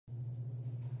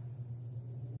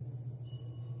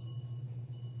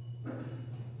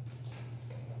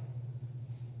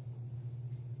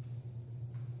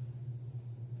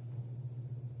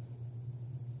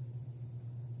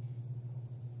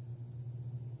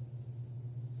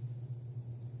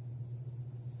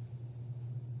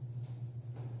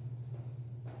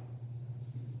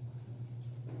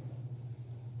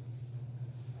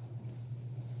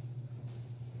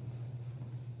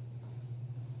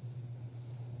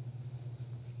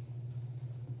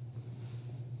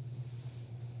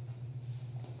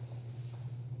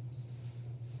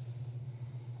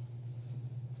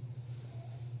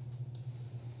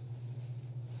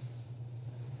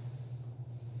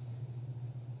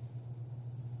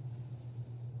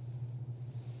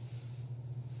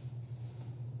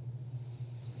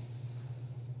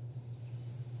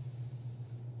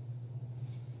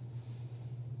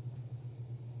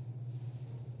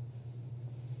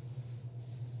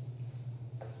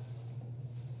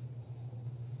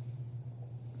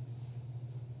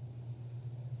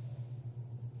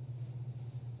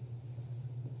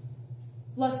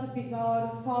Blessed be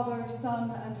God, Father,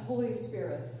 Son, and Holy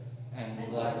Spirit. And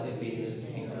blessed be his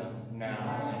kingdom,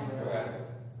 now and forever.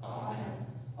 Amen.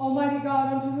 Almighty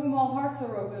God, unto whom all hearts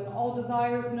are open, all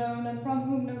desires known, and from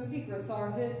whom no secrets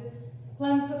are hid,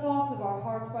 cleanse the thoughts of our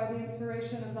hearts by the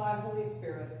inspiration of thy Holy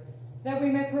Spirit, that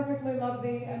we may perfectly love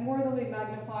thee and worthily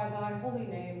magnify thy holy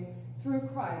name, through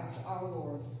Christ our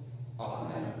Lord.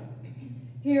 Amen.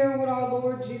 Hear what our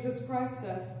Lord Jesus Christ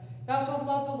saith, Thou shalt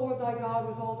love the Lord thy God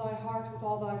with all thy heart, with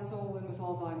all thy soul, and with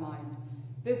all thy mind.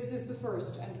 This is the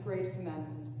first and great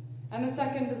commandment. And the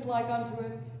second is like unto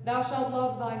it, Thou shalt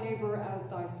love thy neighbor as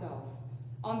thyself.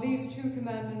 On these two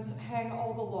commandments hang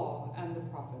all the law and the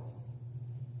prophets.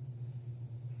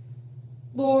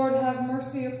 Lord, have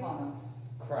mercy upon us.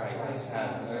 Christ,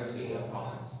 have mercy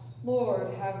upon us.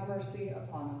 Lord, have mercy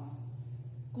upon us.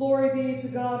 Glory be to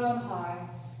God on high,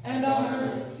 and on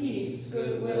earth peace,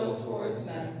 goodwill towards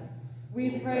men.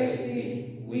 We praise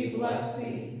thee, we bless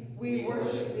thee, we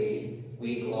worship thee,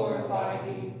 we glorify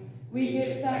thee. We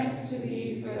give thanks to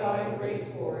thee for thy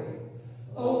great glory.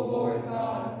 O Lord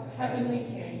God, heavenly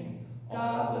King,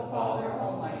 God the Father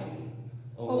Almighty,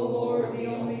 O Lord, the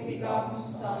only begotten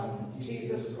Son,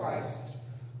 Jesus Christ,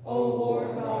 O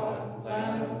Lord God,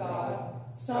 Lamb of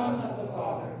God, Son of the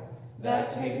Father,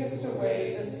 that takest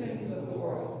away the sins of the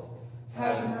world,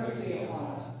 have mercy upon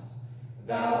us.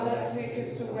 Thou that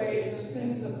takest away the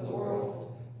sins of the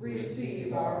world,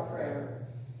 receive our prayer.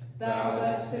 Thou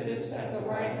that sittest at the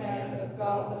right hand of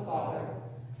God the Father,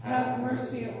 have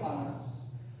mercy upon us.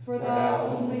 For thou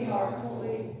only art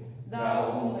holy,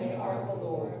 thou only art the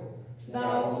Lord.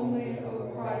 Thou only,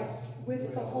 O Christ,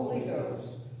 with the Holy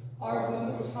Ghost, art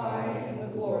most high in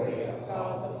the glory of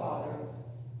God the Father.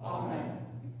 Amen.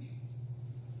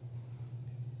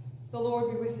 The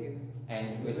Lord be with you.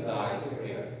 And with thy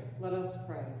spirit. Let us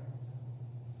pray.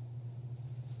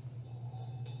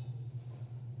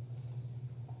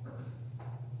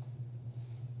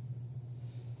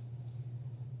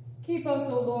 Keep us,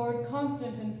 O Lord,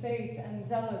 constant in faith and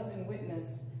zealous in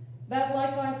witness, that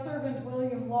like thy servant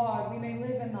William Laud we may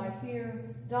live in thy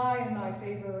fear, die in thy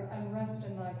favor, and rest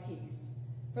in thy peace.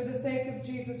 For the sake of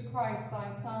Jesus Christ, thy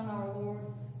Son, our Lord,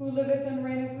 who liveth and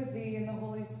reigneth with thee in the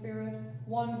Holy Spirit,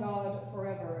 one God,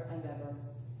 forever and ever.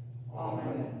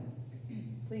 Amen.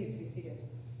 Please be seated.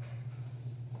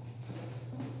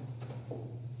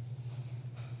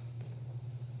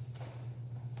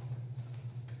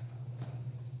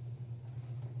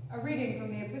 A reading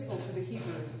from the Epistle to the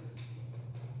Hebrews.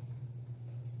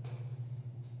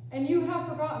 And you have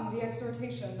forgotten the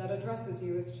exhortation that addresses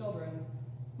you as children.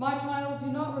 My child, do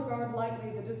not regard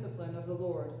lightly the discipline of the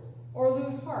Lord, or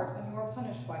lose heart when you are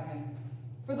punished by him.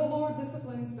 For the Lord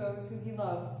disciplines those whom he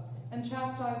loves, and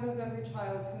chastises every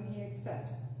child whom he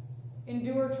accepts.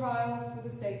 Endure trials for the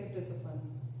sake of discipline.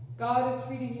 God is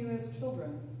treating you as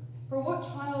children. For what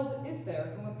child is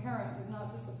there whom a parent does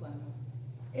not discipline?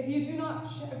 If you do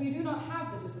not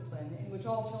have the discipline in which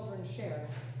all children share,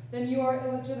 then you are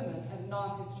illegitimate and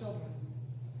not his children.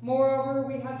 Moreover,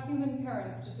 we have human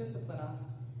parents to discipline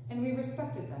us, and we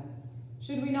respected them.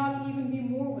 Should we not even be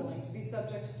more willing to be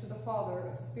subject to the Father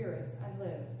of spirits and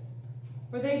live?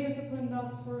 For they disciplined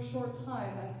us for a short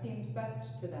time as seemed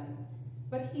best to them,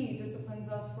 but he disciplines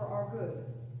us for our good,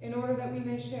 in order that we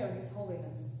may share his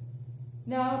holiness.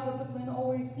 Now discipline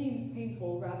always seems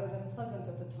painful rather than pleasant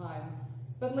at the time,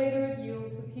 but later it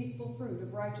yields the peaceful fruit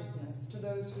of righteousness to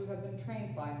those who have been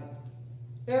trained by it.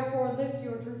 Therefore lift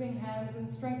your drooping hands and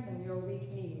strengthen your weak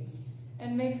knees,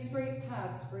 and make straight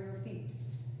paths for your feet,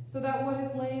 so that what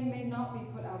is lame may not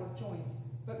be put out of joint,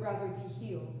 but rather be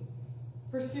healed.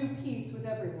 Pursue peace with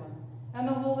everyone, and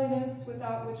the holiness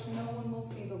without which no one will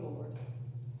see the Lord.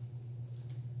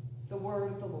 The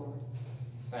word of the Lord.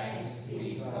 Thanks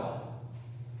be to God.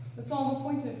 The psalm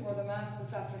appointed for the Mass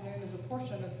this afternoon is a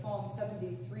portion of Psalm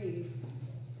 73.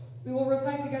 We will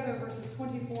recite together verses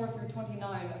 24 through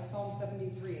 29 of Psalm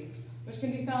 73, which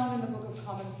can be found in the Book of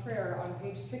Common Prayer on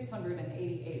page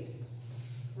 688.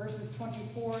 Verses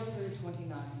 24 through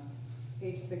 29,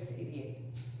 page 688.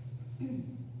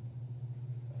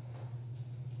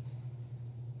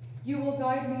 You will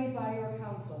guide me by your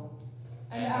counsel,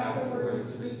 and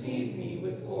afterwards receive me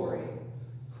with glory.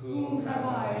 Whom have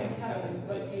I in heaven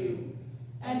but you?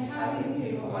 And having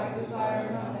you, I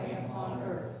desire nothing upon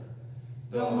earth.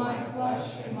 Though my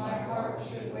flesh and my heart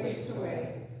should waste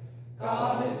away,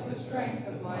 God is the strength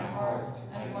of my heart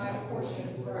and my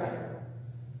portion forever.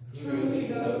 Truly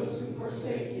those who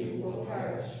forsake you will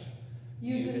perish.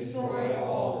 You destroy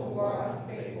all who are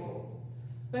unfaithful.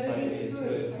 But it is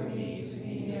good for me to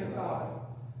be near God.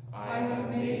 I have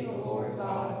made the Lord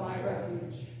God my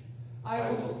refuge. I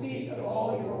will speak of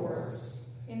all your works.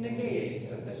 in the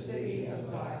gates of the city of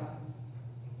Zion.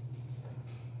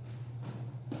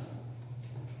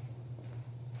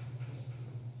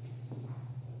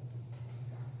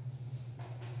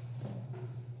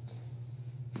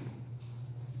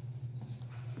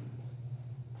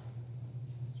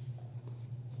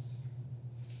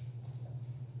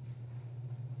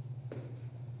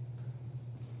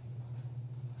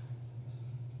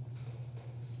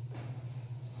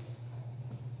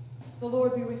 The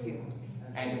Lord be with you.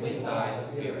 And with thy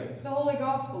spirit. The Holy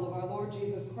Gospel of our Lord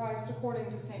Jesus Christ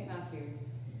according to St. Matthew.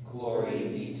 Glory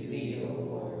be to thee, O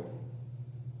Lord.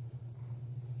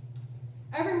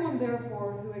 Everyone,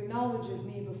 therefore, who acknowledges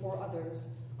me before others,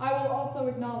 I will also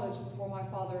acknowledge before my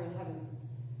Father in heaven.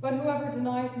 But whoever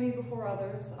denies me before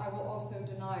others, I will also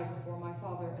deny before my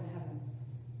Father in heaven.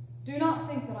 Do not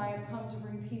think that I have come to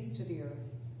bring peace to the earth.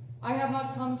 I have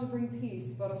not come to bring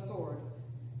peace, but a sword.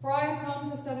 For I have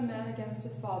come to set a man against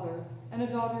his father, and a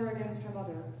daughter against her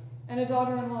mother, and a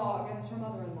daughter-in-law against her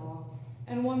mother-in-law,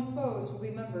 and one's foes will be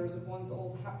members of one's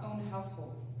own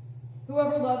household.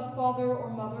 Whoever loves father or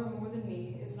mother more than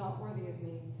me is not worthy of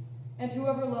me, and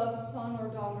whoever loves son or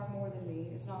daughter more than me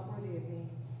is not worthy of me,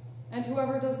 and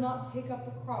whoever does not take up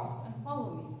the cross and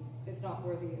follow me is not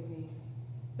worthy of me.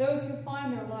 Those who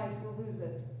find their life will lose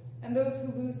it, and those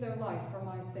who lose their life for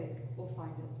my sake will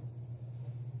find it.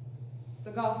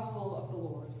 The Gospel of the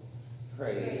Lord.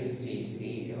 Praise be to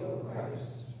thee, O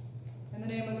Christ. In the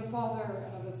name of the Father,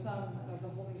 and of the Son, and of the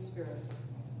Holy Spirit.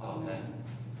 Amen.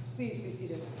 Please be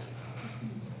seated.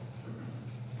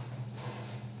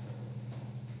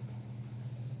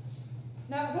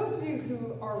 Now, those of you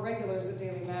who are regulars at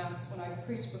daily Mass, when I've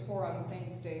preached before on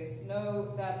Saints' Days,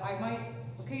 know that I might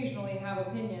occasionally have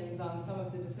opinions on some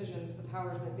of the decisions the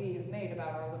powers that be have made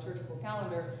about our liturgical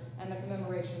calendar and the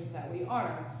commemorations that we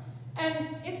honor.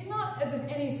 And it's not as if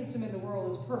any system in the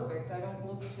world is perfect. I don't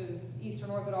look to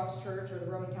Eastern Orthodox Church or the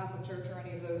Roman Catholic Church or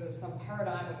any of those as some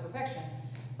paradigm of perfection.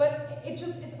 But it's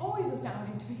always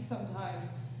astounding to me sometimes,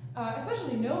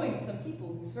 especially knowing some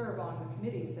people who serve on the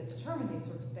committees that determine these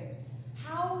sorts of things,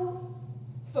 how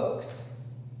folks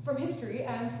from history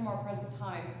and from our present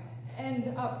time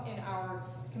end up in our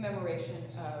commemoration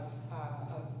of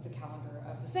the calendar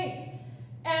of the saints.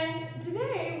 And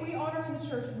today we honor in the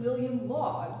church William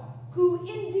Laud, who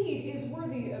indeed is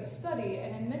worthy of study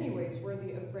and in many ways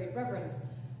worthy of great reverence.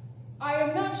 I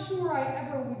am not sure I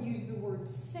ever would use the word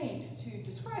saint to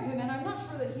describe him, and I'm not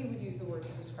sure that he would use the word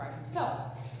to describe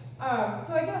himself.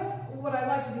 So I guess what I'd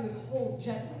like to do is hold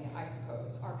gently, I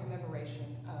suppose, our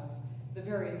commemoration of the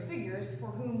various figures for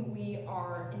whom we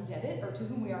are indebted, or to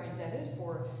whom we are indebted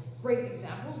for great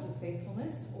examples of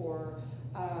faithfulness or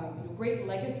great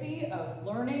legacy of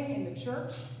learning in the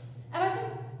church. And I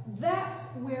think that's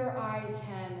where I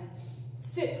can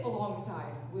sit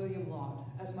alongside William Laud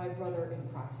as my brother in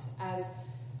Christ, as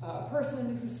a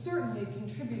person who certainly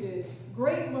contributed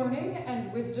great learning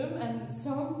and wisdom and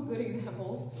some good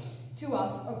examples to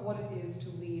us of what it is to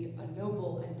lead a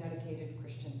noble and dedicated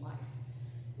Christian life.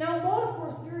 Now, Laud, of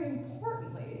course, very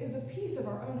importantly, is a piece of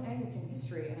our own Anglican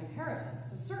history and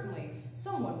inheritance, so certainly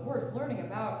someone worth learning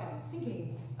about and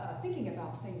thinking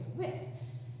about things with.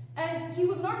 And he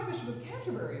was an Archbishop of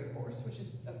Canterbury, of course, which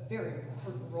is a very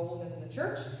important role in the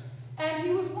church. And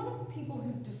he was one of the people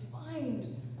who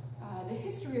defined the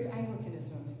history of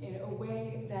Anglicanism in a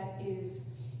way that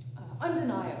is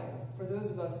undeniable for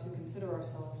those of us who consider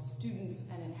ourselves students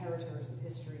and inheritors of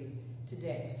history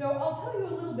today. So I'll tell you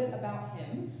a little bit about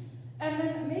him, and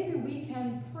then maybe we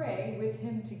can pray with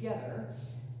him together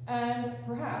and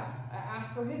perhaps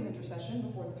ask for his intercession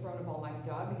before the throne of Almighty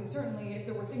God, because certainly if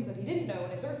there were things that he didn't know in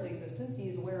his earthly existence, he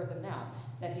is aware of them now,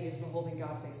 that he is beholding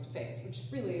God face to face, which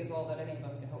really is all that any of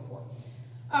us can hope for.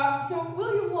 So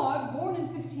William Laud, born in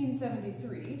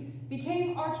 1573,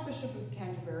 became Archbishop of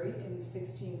Canterbury in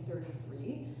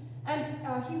 1633,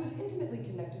 and he was intimately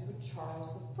connected with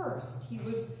Charles I. He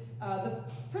was the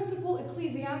principal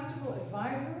ecclesiastical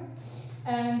advisor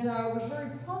and was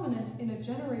very prominent in a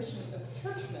generation of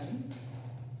churchmen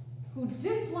who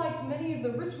disliked many of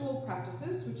the ritual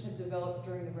practices which had developed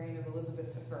during the reign of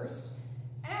Elizabeth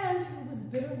I, and who was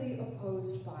bitterly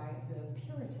opposed by the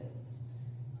Puritans.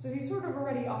 So he's sort of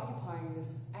already occupying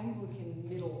this Anglican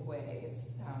middle way, it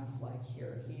sounds like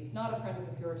here. He's not a friend of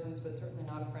the Puritans, but certainly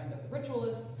not a friend of the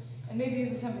ritualists, and maybe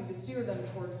he's attempting to steer them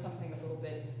towards something a little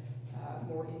bit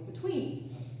more in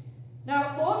between.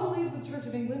 Now, Laud believed the Church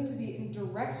of England to be in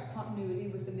direct continuity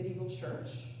with the medieval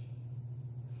church.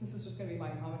 This is just going to be my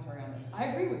commentary on this. I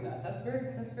agree with that. That's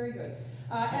very good.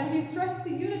 And he stressed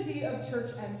the unity of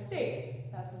church and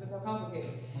state. That's a bit more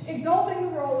complicated. Exalting the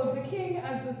role of the king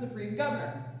as the supreme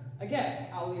governor. Again,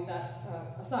 I'll leave that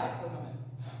aside for the moment.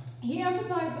 He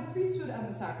emphasized the priesthood and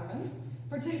the sacraments,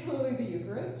 particularly the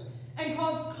Eucharist, and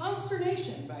caused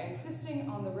consternation by insisting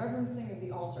on the reverencing of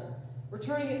the altar,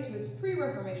 returning it to its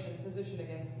pre-Reformation position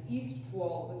against the east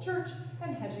wall of the church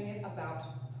and hedging it about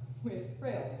with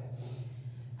rails.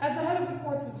 As the head of the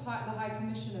courts of the High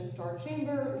Commission and Star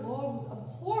Chamber, Laud was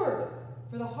abhorred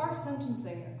for the harsh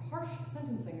sentencing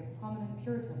of prominent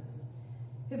Puritans.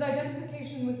 His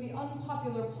identification with the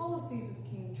unpopular policies of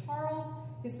King Charles,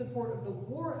 his support of the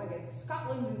war against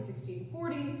Scotland in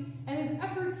 1640, and his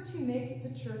efforts to make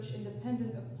the church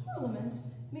independent of Parliament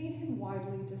made him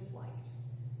widely disliked.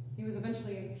 He was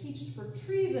eventually impeached for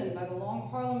treason by the Long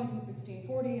Parliament in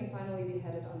 1640 and finally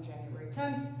beheaded on January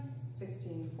 10th,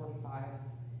 1645.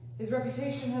 His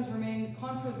reputation has remained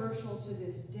controversial to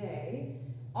this day.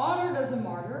 Honored as a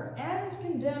martyr and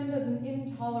condemned as an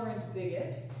intolerant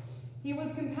bigot, he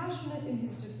was compassionate in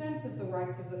his defense of the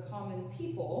rights of the common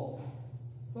people,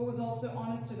 but was also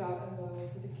honest about and loyal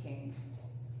to the king.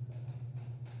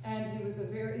 And he was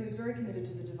very committed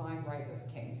to the divine right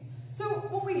of kings. So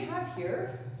what we have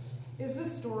here is the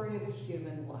story of a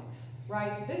human life,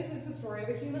 right? This is the story of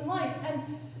a human life,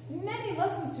 and many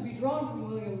lessons to be drawn from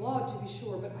William Laud, to be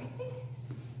sure, but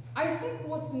I think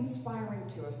what's inspiring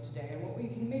to us today, and what we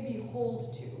can maybe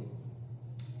hold to,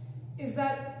 is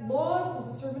that Laud was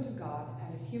a servant of God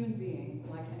and a human being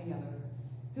like any other,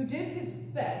 who did his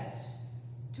best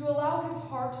to allow his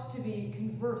heart to be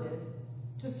converted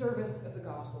to service of the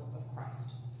gospel of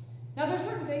Christ. Now, there are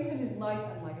certain things in his life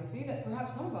and legacy that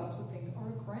perhaps some of us would think are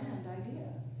a grand idea.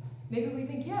 Maybe we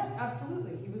think, yes,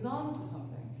 absolutely, he was on to something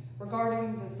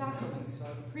regarding the sacraments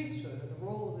or the priesthood or the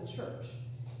role of the church.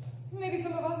 Maybe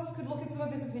some of us could look at some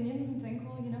of his opinions and think,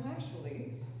 well,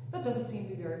 actually, that doesn't seem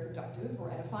to be very productive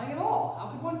or edifying at all.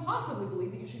 How could one possibly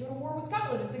believe that you should go to war with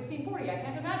Scotland in 1640? I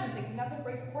can't imagine thinking that's a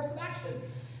great course of action.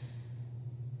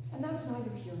 And that's neither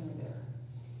here nor there.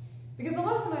 Because the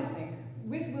lesson, I think,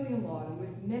 with William Laud and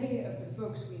with many of the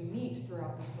folks we meet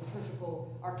throughout this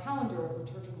our calendar of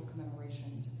liturgical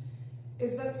commemorations,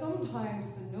 is that sometimes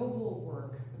the noble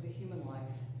work of the human life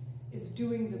is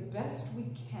doing the best we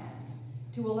can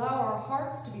to allow our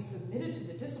hearts to be submitted to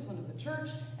the discipline of the church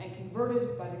and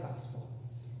converted by the gospel.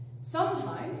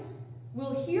 Sometimes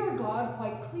we'll hear God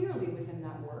quite clearly within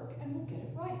that work and we'll get it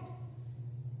right.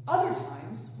 Other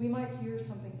times we might hear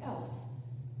something else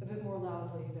a bit more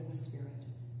loudly than the Spirit.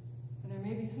 And there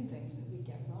may be some things that we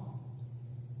get wrong.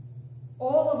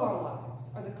 All of our lives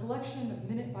are the collection of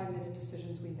minute-by-minute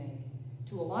decisions we make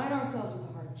to align ourselves with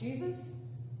the heart of Jesus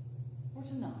or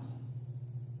to not.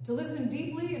 To listen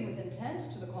deeply and with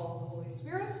intent to the call of the Holy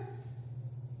Spirit,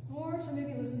 or to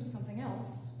maybe listen to something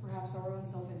else, perhaps our own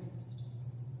self-interest.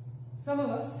 Some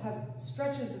of us have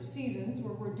stretches of seasons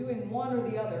where we're doing one or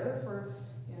the other for,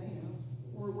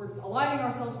 we're aligning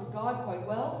ourselves with God quite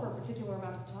well for a particular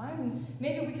amount of time, and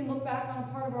maybe we can look back on a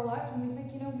part of our lives when we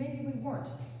think, maybe we weren't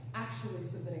actually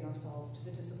submitting ourselves to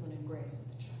the discipline and grace of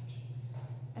the church.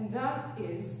 And that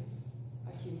is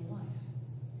a human life.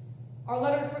 Our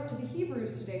letter to the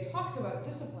Hebrews today talks about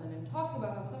discipline and talks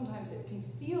about how sometimes it can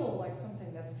feel like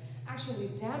something that's actually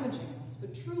damaging us,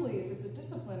 but truly, if it's a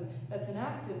discipline that's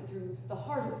enacted through the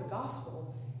heart of the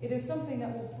gospel, it is something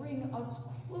that will bring us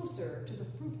closer to the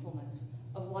fruitfulness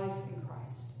of life in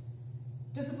Christ.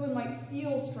 Discipline might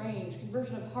feel strange,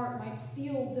 conversion of heart might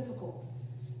feel difficult,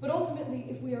 but ultimately,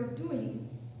 if we are doing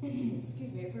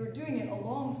it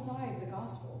alongside the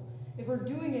gospel, if we're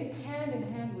doing it hand in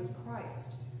hand with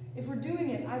Christ, if we're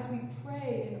doing it as we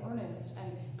pray in earnest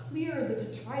and clear the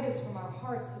detritus from our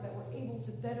hearts so that we're able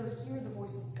to better hear the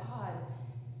voice of God,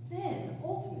 then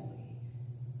ultimately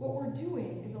what we're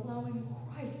doing is allowing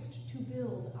Christ to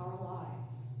build our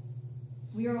lives.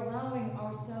 We are allowing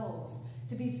ourselves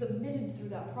to be submitted through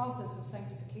that process of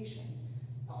sanctification.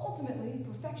 Ultimately,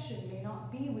 perfection may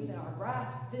not be within our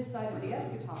grasp this side of the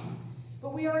eschaton,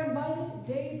 but we are invited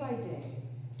day by day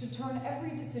to turn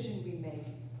every decision we make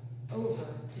over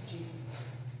to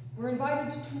Jesus. We're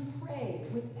invited to pray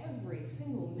with every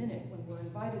single minute when we're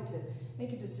invited to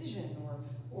make a decision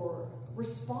or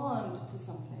respond to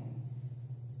something.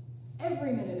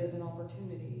 Every minute is an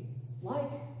opportunity,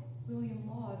 like William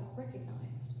Laud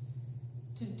recognized,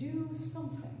 to do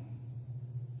something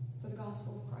for the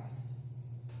gospel of Christ,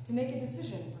 to make a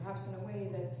decision, perhaps in a way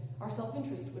that our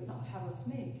self-interest would not have us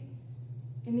make,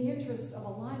 in the interest of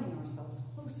aligning ourselves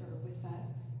closer with that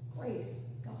grace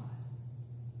of God.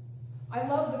 I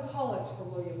love the collect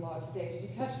from William Laud today. Did you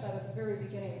catch that at the very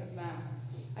beginning of Mass?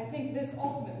 I think this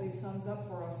ultimately sums up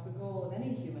for us the goal of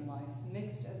any human life,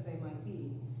 mixed as they might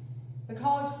be. The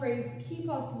collect prays, "Keep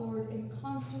us, Lord, in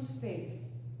constant faith,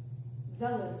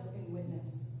 zealous in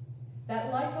witness,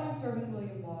 that like thy servant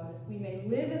William Laud, we may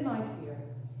live in thy fear,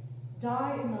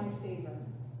 die in thy favor,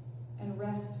 and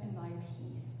rest in thy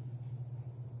peace.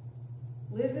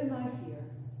 Live in thy fear,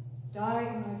 die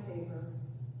in thy favor,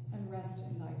 and rest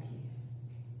in thy peace.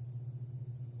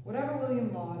 Whatever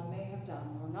William Laud may have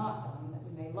done or not done that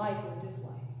we may like or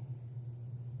dislike,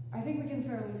 I think we can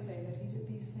fairly say that he did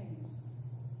these things.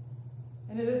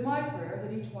 And it is my prayer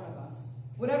that each one of us,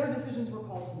 whatever decisions we're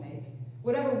called to make,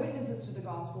 whatever witnesses to the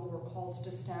gospel we're called to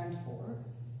stand for,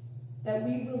 that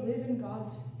we will live in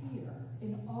God's fear,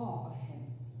 in awe of him,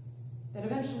 that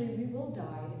eventually we will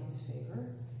die in his favor,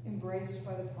 embraced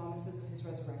by the promises of his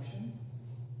resurrection,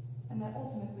 and that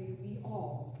ultimately we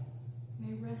all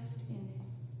may rest in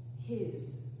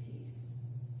his peace,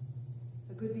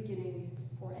 a good beginning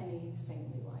for any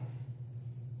saintly life,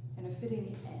 and a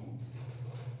fitting end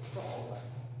for all of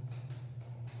us.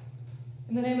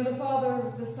 In the name of the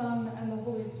Father, the Son, and the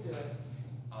Holy Spirit.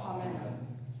 Amen.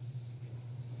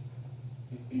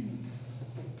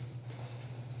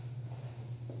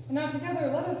 And now together,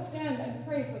 let us stand and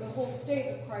pray for the whole state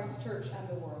of Christ's church and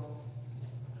the world.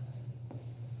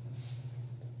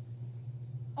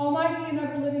 Almighty and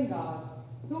ever-living God,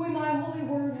 who in thy holy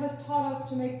word has taught us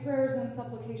to make prayers and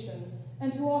supplications,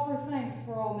 and to offer thanks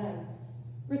for all men,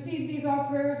 receive these our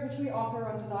prayers which we offer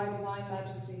unto thy divine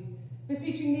majesty,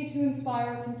 beseeching thee to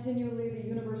inspire continually the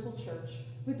universal church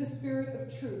with the spirit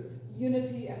of truth,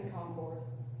 unity, and concord.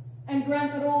 And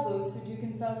grant that all those who do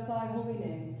confess thy holy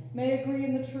name may agree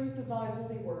in the truth of thy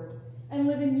holy word, and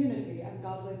live in unity and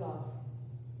godly love.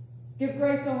 Give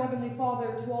grace, O Heavenly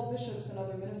Father, to all bishops and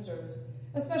other ministers,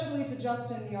 especially to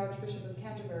Justin, the Archbishop of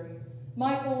Canterbury,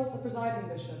 Michael, the presiding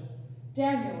bishop,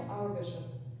 Daniel, our bishop,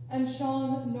 and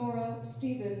Sean, Nora,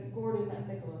 Stephen, Gordon, and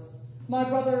Nicholas, my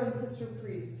brother and sister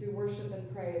priests who worship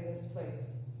and pray in this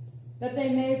place, that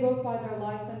they may, both by their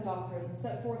life and doctrine,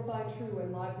 set forth thy true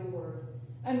and lively word,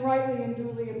 and rightly and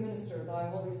duly administer thy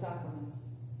holy sacraments.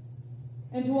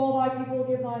 And to all thy people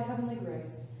give thy heavenly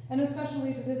grace, and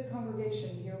especially to this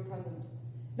congregation here present,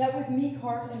 that with meek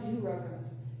heart and due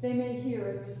reverence they may hear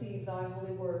and receive thy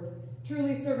holy word,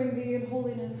 truly serving thee in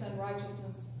holiness and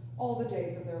righteousness all the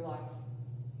days of their life.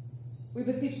 We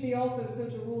beseech thee also so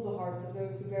to rule the hearts of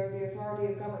those who bear the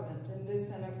authority of government in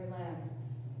this and every land,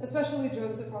 especially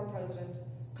Joseph, our president,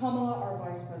 Kamala, our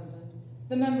vice president,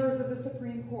 the members of the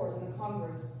Supreme Court and the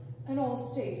Congress, and all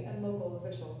state and local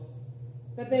officials,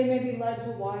 that they may be led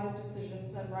to wise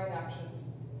decisions and right actions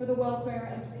for the welfare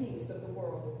and peace of the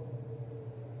world.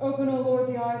 Open, O Lord,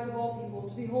 the eyes of all people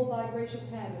to behold thy gracious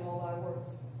hand in all thy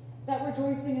works, that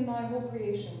rejoicing in thy whole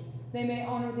creation, they may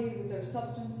honor thee with their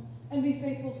substance and be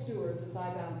faithful stewards of thy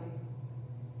bounty.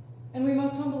 And we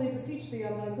most humbly beseech thee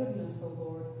of thy goodness, O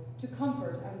Lord, to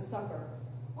comfort and succor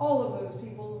all of those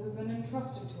people who have been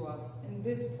entrusted to us in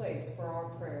this place for our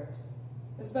prayers,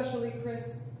 especially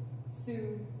Chris,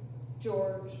 Sue,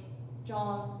 George,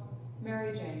 John,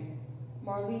 Mary Jane,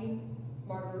 Marlene,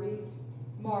 Marguerite,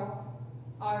 Mark,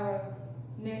 Ira,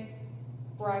 Nick,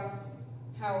 Bryce,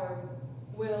 Howard,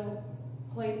 Will,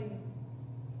 Clayton,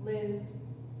 Liz,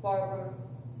 Barbara,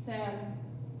 Sam,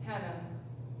 Hannah,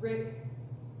 Rick,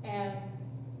 Anne,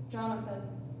 Jonathan,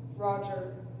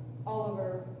 Roger,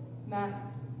 Oliver,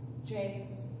 Max,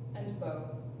 James, and Bo,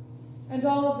 and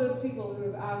all of those people who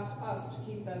have asked us to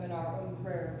keep them in our own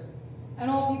prayers, and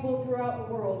all people throughout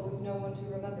the world with no one to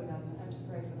remember them and to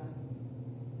pray for them.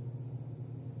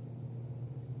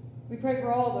 We pray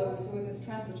for all those who in this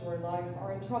transitory life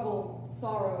are in trouble,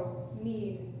 sorrow,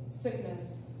 need,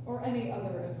 sickness, or any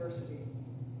other adversity.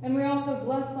 And we also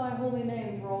bless thy holy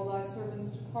name for all thy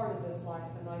servants departed this life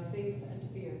in thy faith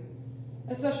and fear,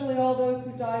 especially all those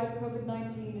who died of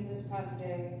COVID-19 in this past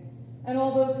day, and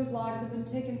all those whose lives have been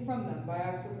taken from them by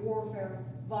acts of warfare,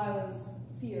 violence,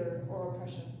 fear, or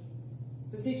oppression.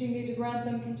 Beseeching thee to grant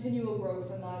them continual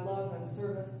growth in thy love and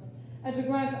service, and to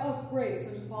grant us grace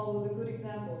so to follow the good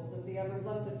examples of the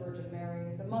ever-blessed Virgin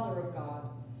Mary, the Mother of God,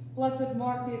 blessed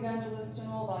Mark the Evangelist, and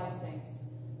all thy saints,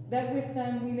 that with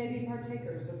them we may be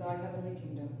partakers of thy heavenly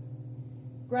kingdom.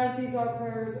 Grant these our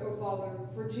prayers, O Father,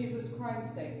 for Jesus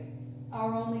Christ's sake,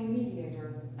 our only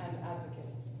mediator and advocate.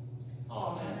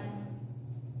 Amen.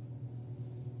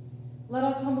 Let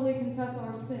us humbly confess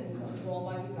our sins unto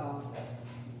Almighty God.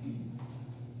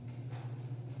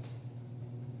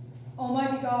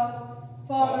 Almighty God,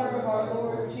 Father of our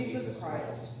Lord Jesus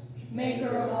Christ, maker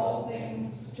of all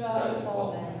things, judge of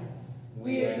all men,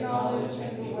 we acknowledge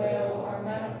and bewail our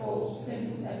manifold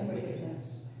sins and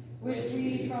wickedness, which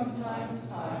we from time to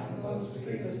time most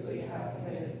grievously have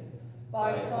committed,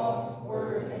 by thought,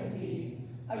 word, and deed,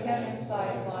 against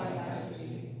thy divine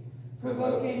majesty.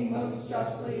 provoking most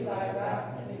justly thy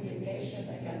wrath and indignation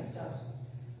against us.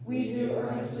 We do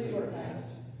earnestly repent,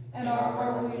 and are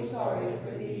heartily sorry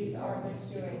for these our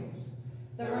misdoings.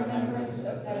 The remembrance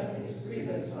of them is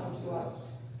grievous unto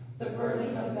us. The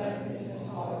burden of them is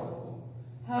intolerable.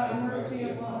 Have mercy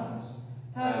upon us.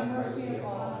 Have mercy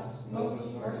upon us,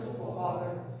 most merciful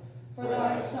Father, for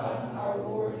thy Son, our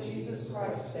Lord Jesus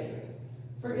Christ's sake.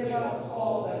 Forgive us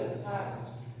all that is past,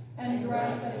 and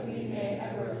grant that we may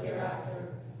ever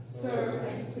hereafter serve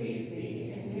and please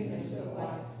thee in newness of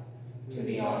life, to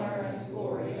the honor and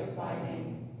glory of thy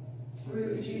name.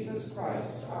 Through Jesus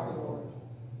Christ our Lord.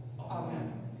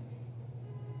 Amen.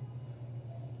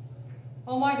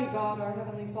 Almighty God, our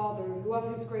heavenly Father, who of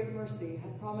his great mercy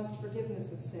hath promised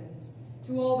forgiveness of sins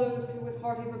to all those who with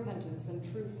hearty repentance and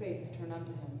true faith turn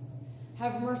unto him,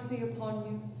 have mercy upon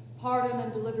you, pardon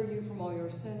and deliver you from all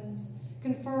your sins,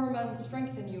 confirm and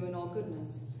strengthen you in all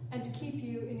goodness, and keep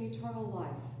you in eternal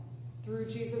life, through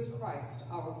Jesus Christ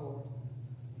our Lord.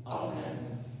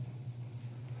 Amen.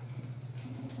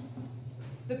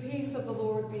 The peace of the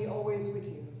Lord be always with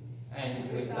you.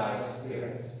 And with thy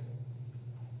spirit.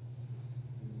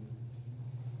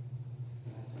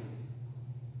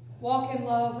 Walk in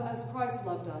love as Christ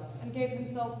loved us and gave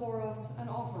himself for us, an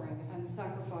offering and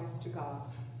sacrifice to God.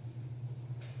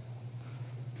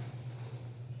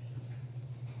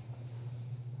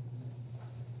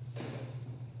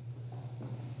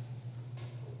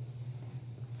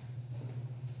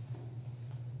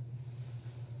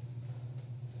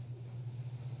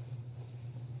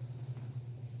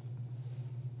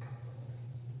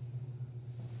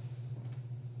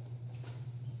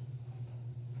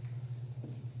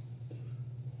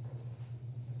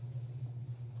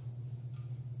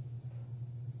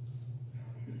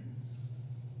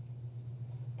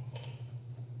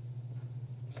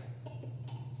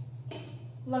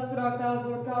 Blessed art thou,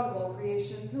 Lord God of all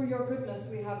creation. Through your goodness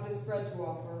we have this bread to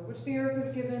offer, which the earth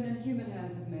is given and human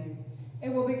hands have made. It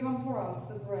will become for us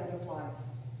the bread of life.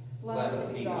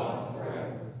 Blessed be God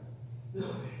forever.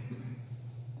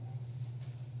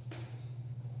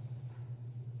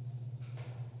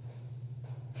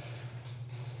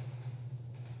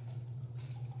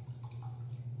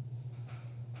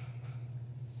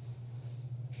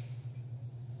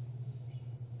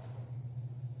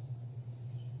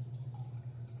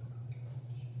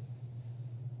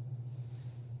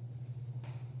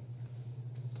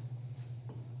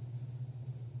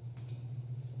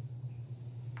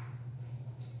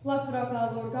 Blessed art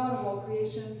thou, Lord God of all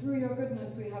creation. Through your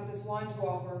goodness we have this wine to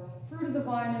offer, fruit of the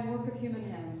vine and work of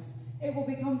human hands. It will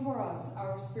become for us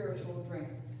our spiritual drink.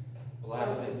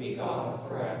 Blessed be God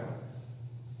forever.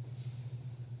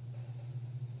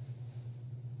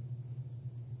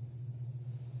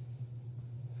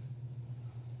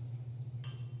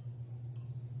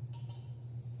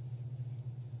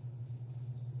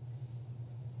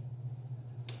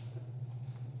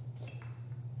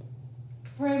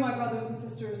 Pray, my brothers and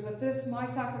sisters, that this, my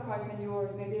sacrifice and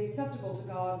yours, may be acceptable to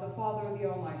God, the Father, the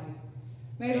Almighty.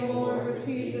 May the Lord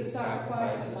receive this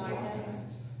sacrifice at my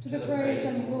hands, to the praise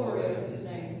and glory of his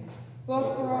name,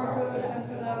 both for our good and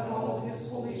for that of all his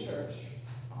holy church.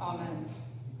 Amen.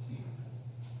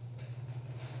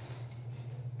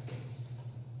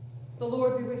 The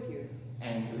Lord be with you.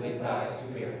 And with thy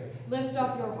spirit. Lift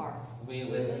up your hearts. We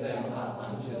lift them up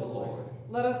unto the Lord.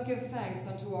 Let us give thanks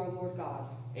unto our Lord God.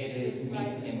 It is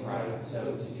meet and right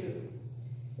so to do.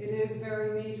 It is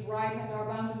very meet, right, and our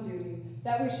bounden duty,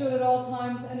 that we should at all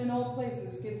times and in all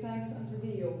places give thanks unto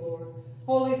thee, O Lord,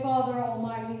 Holy Father,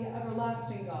 almighty,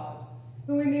 everlasting God,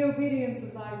 who in the obedience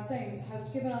of thy saints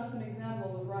hast given us an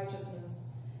example of righteousness,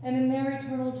 and in their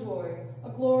eternal joy a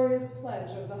glorious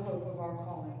pledge of the hope of our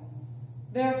calling.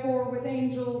 Therefore, with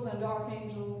angels and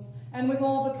archangels, and with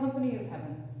all the company of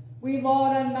heaven, we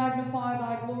laud and magnify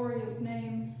thy glorious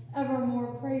name,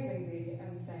 evermore praising thee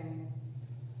and saying,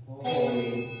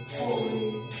 Holy,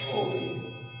 holy,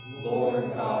 holy,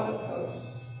 Lord God of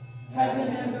hosts, heaven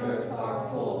and earth are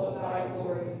full of thy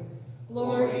glory.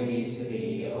 Glory be to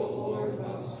thee, O Lord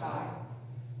Most High.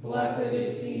 Blessed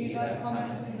is he that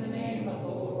cometh in the name of the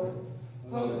Lord.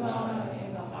 Hosanna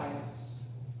in the highest.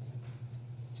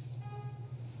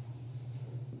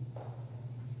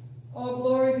 All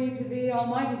glory be to thee,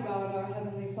 Almighty God, our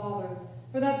heavenly Father,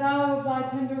 for that thou of thy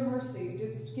tender mercy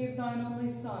didst give thine only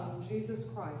Son, Jesus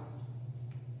Christ,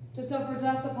 to suffer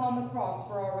death upon the cross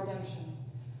for our redemption,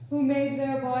 who made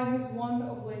thereby his one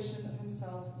oblation of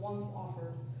himself once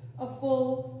offered, a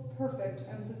full, perfect,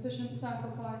 and sufficient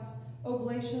sacrifice,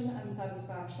 oblation, and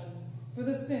satisfaction for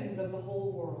the sins of the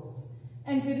whole world,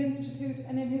 and did institute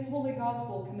and in his holy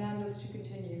gospel command us to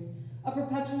continue, a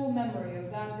perpetual memory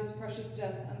of that his precious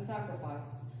death and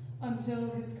sacrifice, until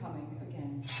his coming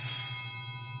again.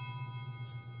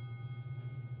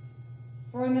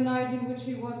 For in the night in which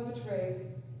he was betrayed,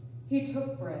 he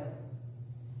took bread,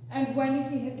 and when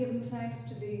he had given thanks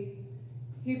to thee,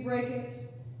 he brake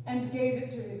it and gave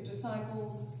it to his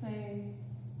disciples, saying,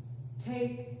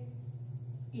 Take,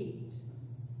 eat.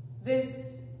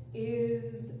 This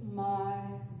is my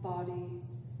body,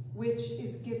 which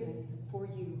is given for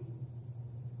you.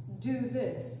 Do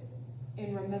this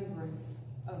in remembrance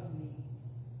of me.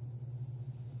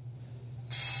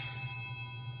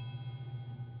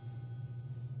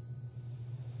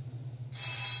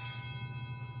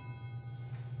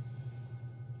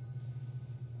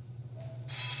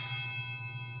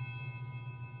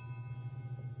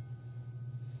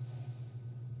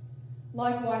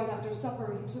 Likewise, after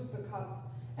supper, he took the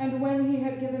cup, and when he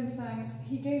had given thanks,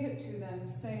 he gave it to them,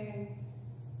 saying,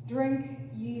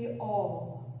 Drink ye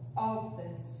all of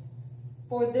this,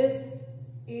 for this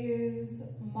is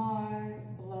my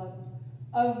blood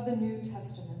of the New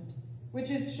Testament, which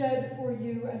is shed for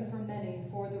you and for many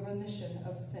for the remission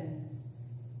of sins.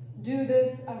 Do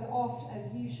this as oft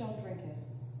as ye shall drink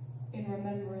it, in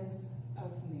remembrance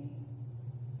of me.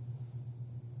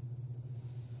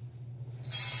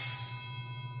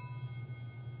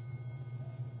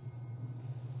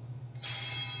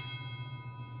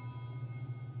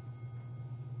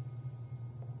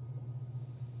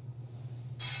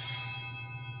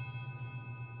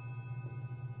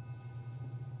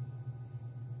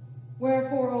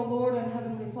 Wherefore, O Lord and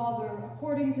Heavenly Father,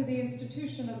 according to the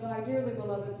institution of thy dearly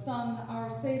beloved Son, our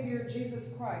Savior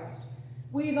Jesus Christ,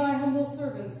 we thy humble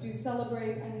servants do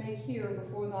celebrate and make here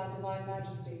before thy divine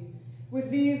majesty,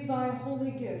 with these thy holy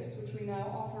gifts which we now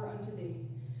offer unto thee,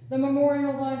 the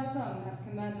memorial thy Son hath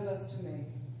commanded us to make,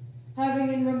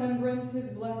 having in remembrance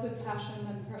his blessed passion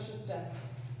and precious death,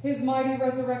 his mighty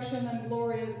resurrection and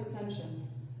glorious ascension,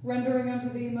 rendering unto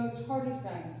thee most hearty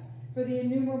thanks for the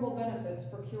innumerable benefits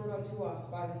procured unto us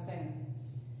by the same.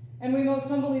 And we most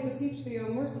humbly beseech thee,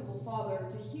 O merciful Father,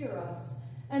 to hear us,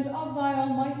 and of thy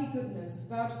almighty goodness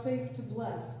vouchsafe to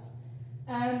bless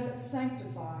and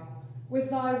sanctify with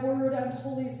thy word and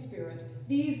Holy Spirit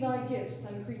these thy gifts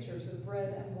and creatures of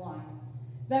bread and wine,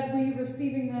 that we,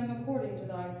 receiving them according to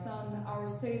thy Son, our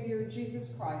Savior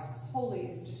Jesus Christ's holy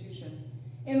institution,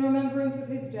 in remembrance of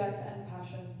his death and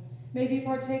passion, may be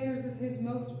partakers of his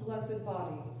most blessed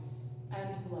body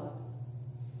and blood.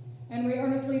 And we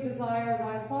earnestly desire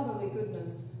thy fatherly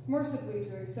goodness, mercifully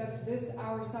to accept this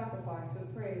our sacrifice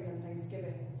of praise and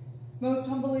thanksgiving, most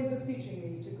humbly beseeching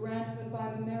thee to grant that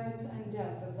by the merits and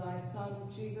death of thy Son,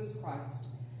 Jesus Christ,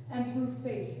 and through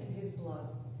faith in his blood,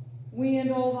 we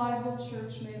and all thy whole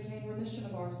church may obtain remission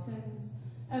of our sins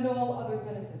and all other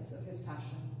benefits of his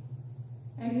passion.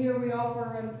 And here we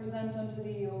offer and present unto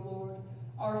thee, O Lord,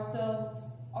 ourselves,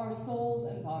 our souls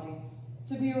and bodies,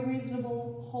 to be a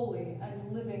reasonable, holy,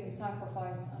 and living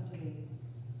sacrifice unto thee,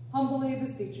 humbly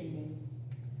beseeching thee,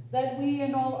 that we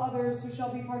and all others who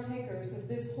shall be partakers of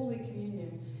this holy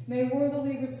communion may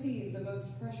worthily receive the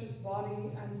most precious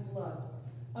body and blood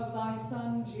of thy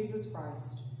Son, Jesus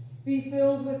Christ, be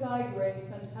filled with thy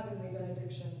grace and heavenly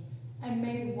benediction, and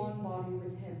made one body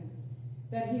with him,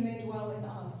 that he may dwell in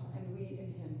us and we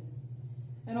in him.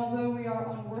 And although we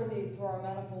are unworthy through our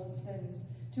manifold sins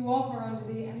to offer unto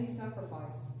thee any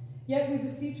sacrifice, yet we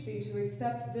beseech thee to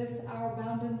accept this our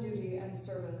bounden duty and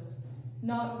service,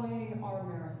 not weighing our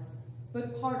merits,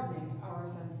 but pardoning our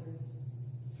offenses,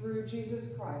 through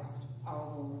Jesus Christ our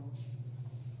Lord,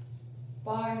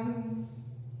 by whom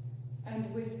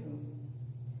and with whom,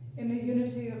 in the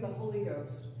unity of the Holy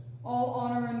Ghost, all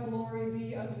honor and glory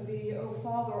be unto thee, O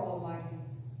Father Almighty,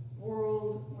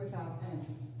 world without end.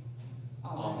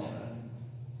 Amen. Amen.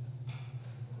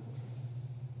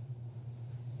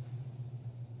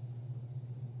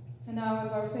 And now,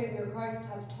 as our Savior Christ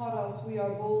hath taught us, we are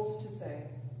bold to say,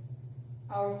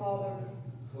 Our Father,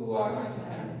 Who art in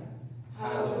heaven,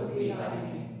 hallowed be thy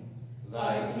name.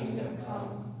 Thy kingdom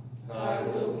come, thy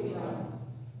will be done,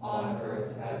 on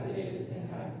earth as it is in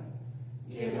heaven.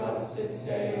 Give us this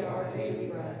day our daily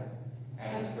bread,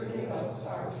 and forgive us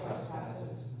our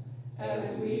trespasses,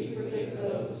 as we forgive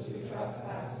those who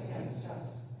trespass against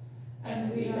us.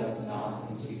 And lead us not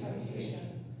into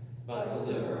temptation, but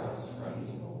deliver us from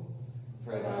evil.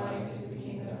 For thine is the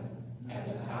kingdom,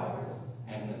 and the power,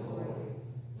 and the glory,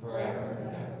 forever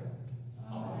and ever.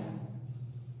 Amen.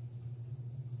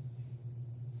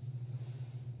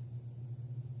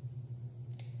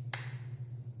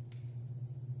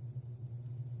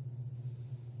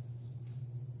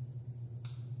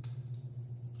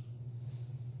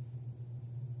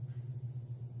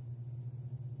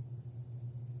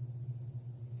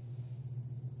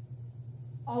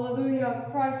 Alleluia,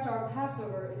 Christ our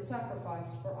Passover is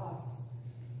sacrificed for us.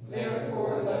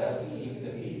 Therefore let us keep the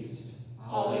feast.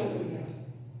 Alleluia.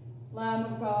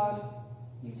 Lamb of God,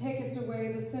 you takest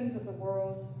away the sins of the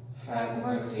world. Have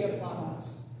mercy upon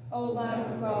us. O Lamb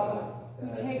of God,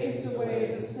 who takest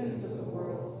away the sins of the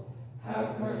world.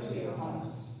 Have mercy upon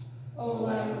us. O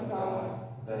Lamb of God,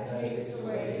 that takest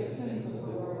away the sins of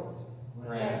the world.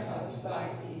 Grant us thy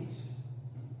peace.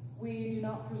 We do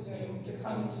not presume to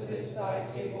come to this thy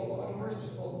table, O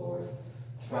merciful Lord,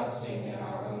 trusting in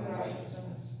our own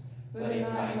righteousness, but in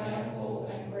thy manifold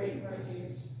and great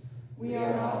mercies. We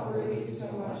are not worthy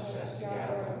so much as to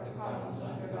gather up the crumbs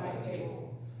under thy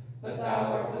table, but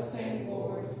thou art the same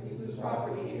Lord, whose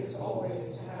property is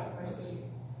always to have mercy.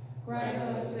 Grant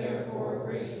us, therefore,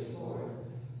 gracious Lord,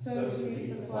 so to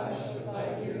eat the flesh of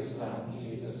thy dear Son,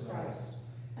 Jesus Christ,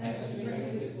 and to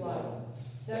drink his blood,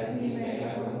 that we may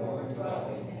evermore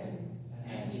dwell in him,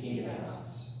 and he in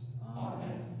us.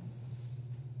 Amen.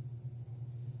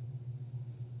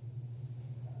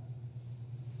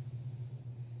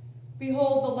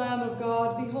 Behold the Lamb of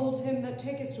God, behold him that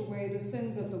takest away the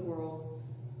sins of the world.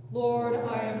 Lord,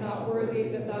 I am not worthy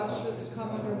that thou shouldst come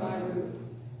under my roof,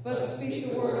 but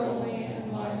speak the word only,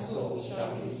 and my soul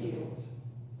shall be healed.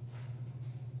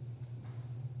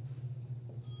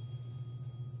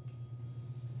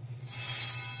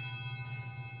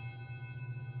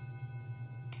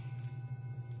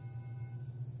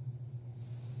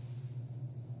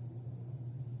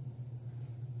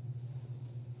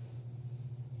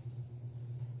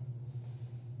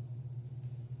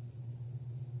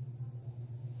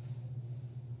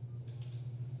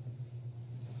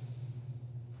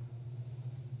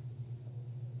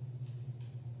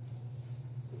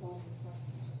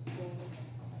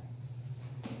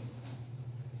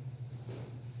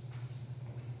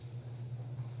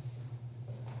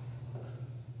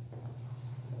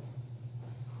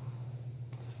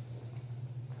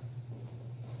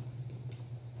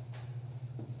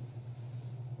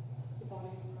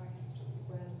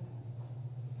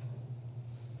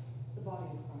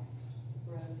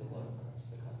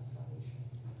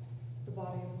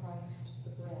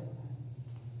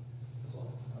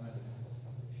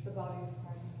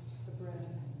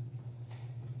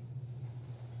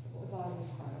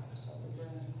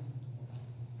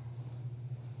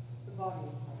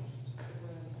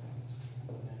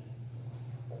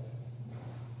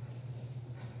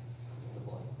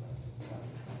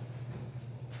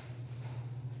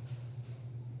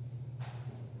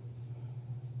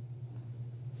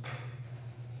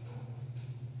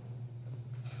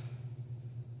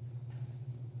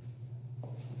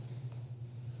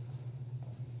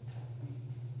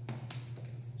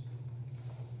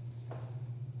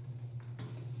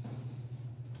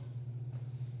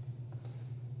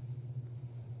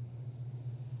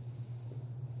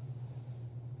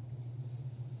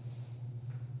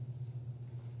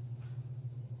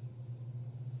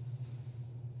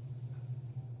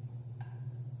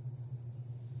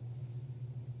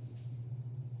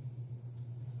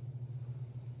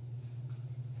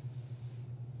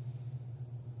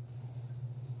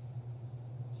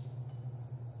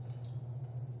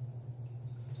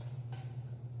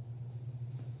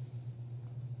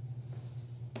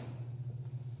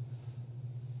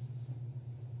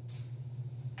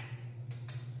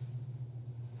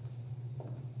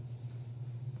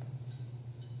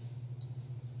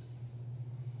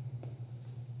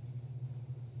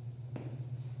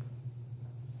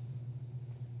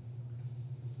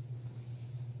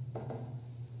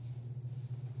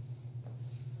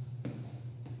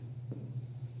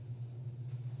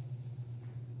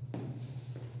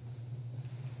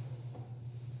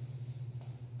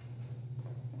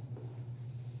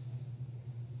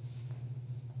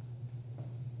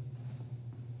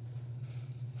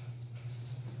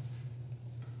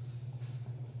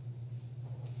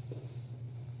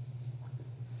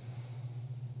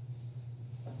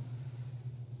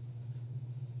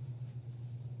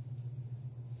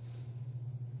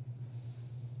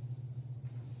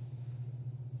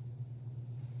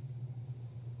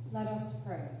 Let us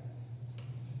pray.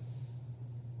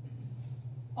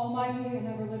 Almighty and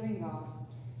ever-living God,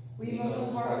 we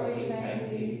most heartily thank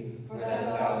thee for that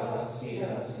thou dost feed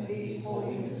us in these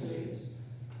holy mysteries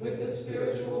with the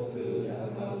spiritual food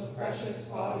of the most precious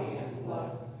body and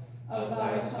blood of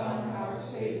thy Son, our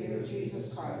Savior,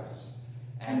 Jesus Christ,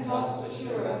 and dost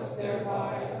assure us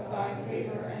thereby of thy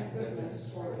favor and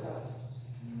goodness towards us,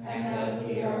 and that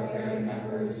we are very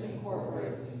members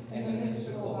incorporate in the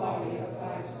mystical body of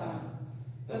thy Son,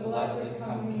 the blessed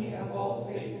company of all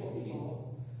faithful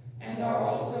people, and are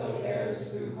also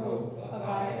heirs through hope of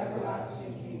thy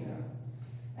everlasting kingdom.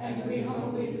 And we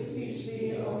humbly beseech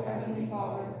thee, O heavenly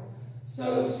Father,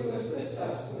 so to assist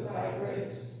us with thy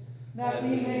grace, that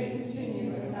we may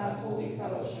continue in that holy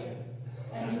fellowship,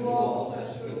 and do all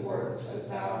such good works as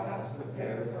thou hast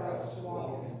prepared for us to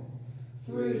walk in.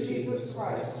 Through Jesus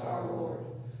Christ our Lord,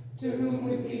 to whom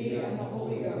with thee and the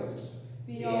Holy Ghost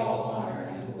be all honor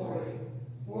and glory,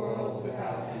 world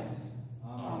without end.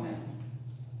 Amen.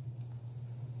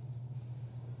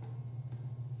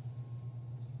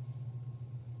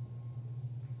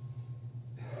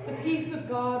 The peace of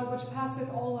God, which passeth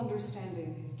all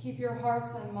understanding, keep your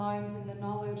hearts and minds in the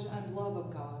knowledge and love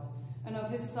of God, and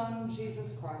of his Son,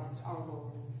 Jesus Christ, our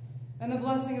Lord. And the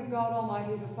blessing of God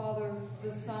Almighty, the Father,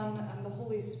 the Son, and the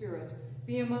Holy Spirit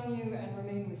be among you and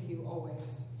remain with you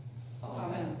always.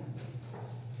 Amen.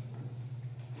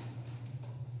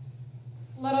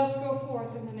 Let us go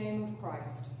forth in the name of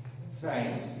Christ.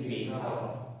 Thanks be to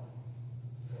God.